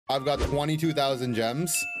I've got 22,000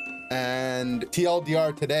 gems. And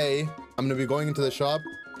TLDR today, I'm gonna be going into the shop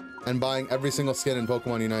and buying every single skin in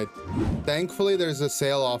Pokemon Unite. Thankfully, there's a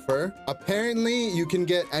sale offer. Apparently, you can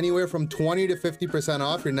get anywhere from 20 to 50%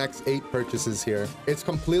 off your next 8 purchases here. It's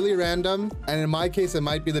completely random. And in my case, it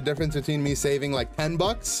might be the difference between me saving like 10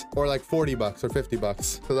 bucks or like 40 bucks or 50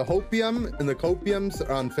 bucks. So the Hopium and the Copiums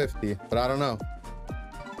are on 50, but I don't know.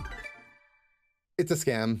 It's a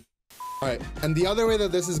scam. All right, and the other way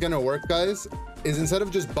that this is gonna work, guys, is instead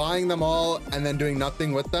of just buying them all and then doing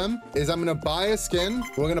nothing with them, is I'm gonna buy a skin,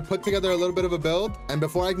 we're gonna put together a little bit of a build, and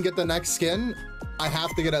before I can get the next skin, I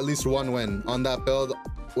have to get at least 1 win on that build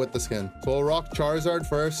with the skin. So we'll rock Charizard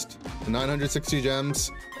first, 960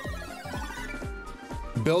 gems.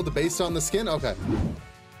 Build based on the skin, okay.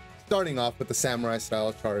 Starting off with the Samurai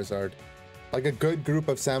style Charizard. Like a good group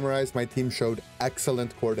of samurais, my team showed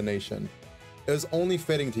excellent coordination. It was only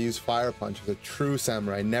fitting to use Fire Punch as a true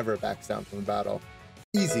samurai never backs down from a battle.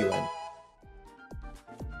 Easy win.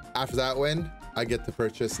 After that win, I get to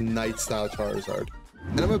purchase Knight style Charizard.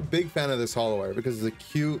 And I'm a big fan of this Holowear because it's a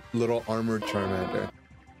cute little armored Charmander.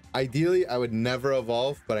 Ideally, I would never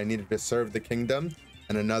evolve, but I needed to serve the kingdom,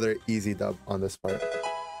 and another easy dub on this part.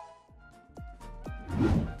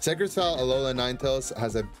 Sacred Style Alola Ninetales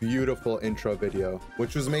has a beautiful intro video,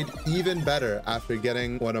 which was made even better after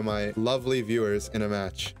getting one of my lovely viewers in a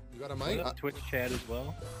match. You got a mic? What up, Twitch chat as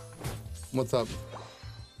well. What's up?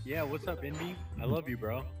 Yeah, what's up, Indy? I love you,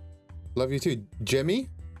 bro. Love you too. Jimmy?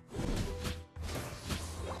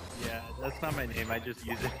 Yeah, that's not my name. I just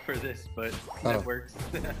use it for this, but Oh. that works.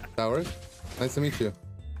 That works? Nice to meet you.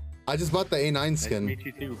 I just bought the A9 skin. Nice to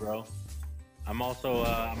meet you too, bro. I'm also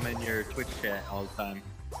I'm in your Twitch chat all the time.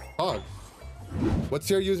 Hog. What's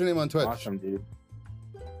your username on Twitch? Awesome, dude.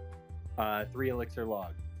 3 Elixir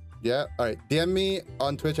Log. Yeah, all right. DM me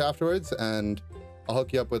on Twitch afterwards, and I'll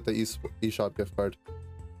hook you up with the eShop gift card.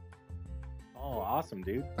 Oh, awesome,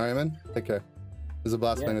 dude. All right, man. Take care. It was a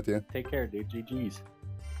blast playing with you. Take care, dude. GG's.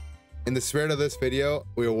 In the spirit of this video,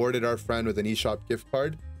 we awarded our friend with an eShop gift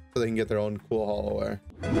card so they can get their own cool Holowear.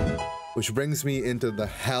 Which brings me into the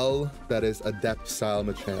hell that is Adept style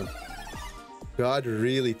Machamp. God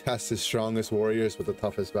really tests his strongest warriors with the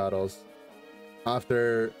toughest battles.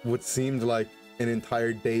 After what seemed like an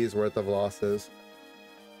entire day's worth of losses,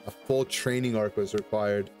 a full training arc was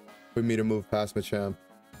required for me to move past Machamp.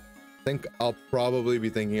 I think I'll probably be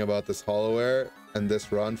thinking about this Holowear and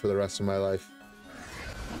this run for the rest of my life.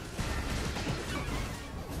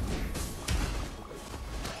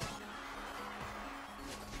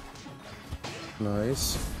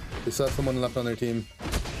 Nice. They still have someone left on their team.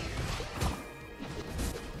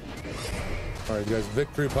 All right, guys,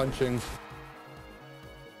 victory punching.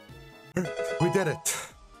 We did it.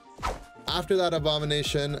 After that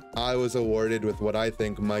abomination, I was awarded with what I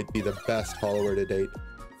think might be the best Holowear to date,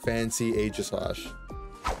 Fancy Aegislash.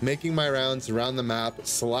 Making my rounds around the map,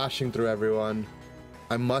 slashing through everyone.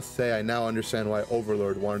 I must say I now understand why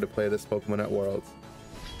Overlord wanted to play this Pokemon at Worlds.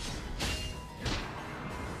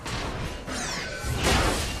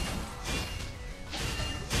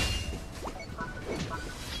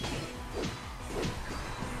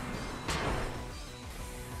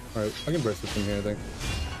 Alright, I can burst this from here, I think.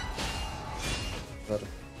 But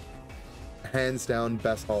hands down,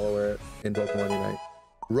 best Holowear in Pokemon Unite.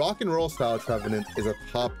 Rock and Roll Style Trevenant is a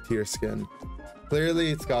top tier skin.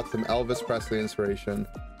 Clearly, it's got some Elvis Presley inspiration.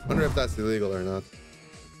 Wonder if that's illegal or not.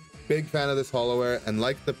 Big fan of this Holowear, and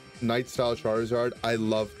like the Knight Style Charizard, I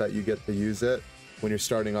love that you get to use it when you're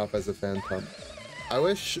starting off as a Phantom. I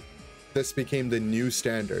wish this became the new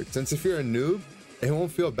standard, since if you're a noob, it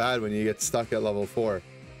won't feel bad when you get stuck at level 4.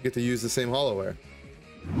 You get to use the same Holowear.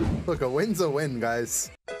 Look, a win's a win, guys.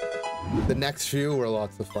 The next few were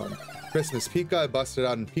lots of fun. Christmas Pika, I busted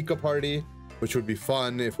out in Pika Party, which would be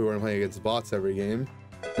fun if we weren't playing against bots every game.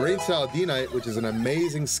 Marine Style D-Knight, which is an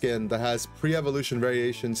amazing skin that has pre-evolution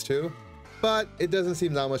variations too, but it doesn't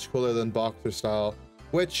seem that much cooler than Boxer Style,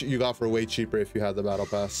 which you got for way cheaper if you had the Battle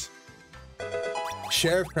Pass.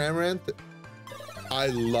 Sheriff Cramorant, I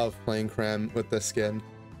love playing Cram with this skin,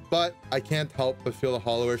 but I can't help but feel the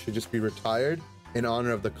Holowear should just be retired in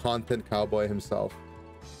honor of the content cowboy himself.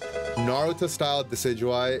 Naruto style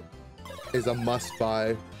Decidueye is a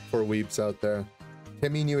must-buy for weeps out there.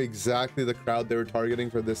 Timmy knew exactly the crowd they were targeting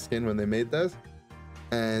for this skin when they made this,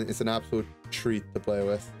 and it's an absolute treat to play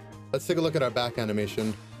with. Let's take a look at our back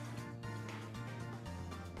animation.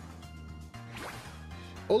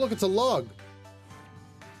 Oh look, it's a log!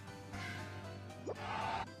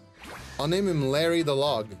 I'll name him Larry the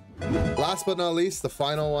Log. Last but not least, the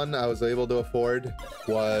final one I was able to afford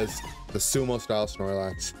was the Sumo style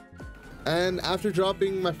Snorlax. And after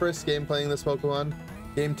dropping my first game playing this Pokemon,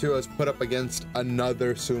 game 2 I was put up against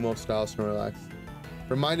another sumo style Snorlax.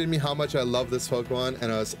 Reminded me how much I love this Pokemon,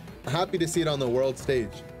 and I was happy to see it on the world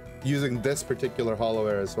stage using this particular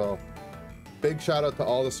Holowear as well. Big shout out to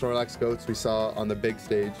all the Snorlax goats we saw on the big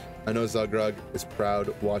stage. I know Zugrug is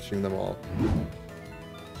proud watching them all.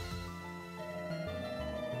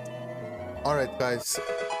 All right, guys,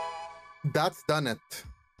 that's done it.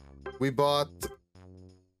 We bought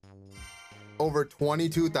over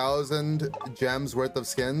 22,000 gems worth of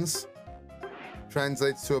skins.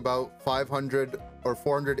 Translates to about 500 or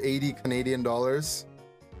 480 Canadian dollars.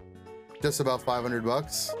 Just about 500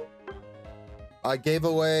 bucks. I gave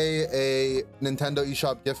away a Nintendo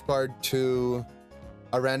eShop gift card to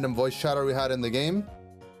a random voice chatter we had in the game.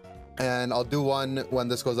 And I'll do one when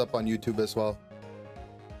this goes up on YouTube as well.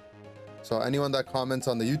 So anyone that comments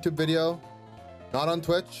on the YouTube video, not on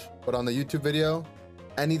Twitch, but on the YouTube video,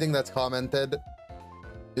 anything that's commented,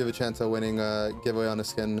 you have a chance of winning a giveaway on a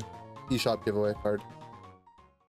skin eShop giveaway card.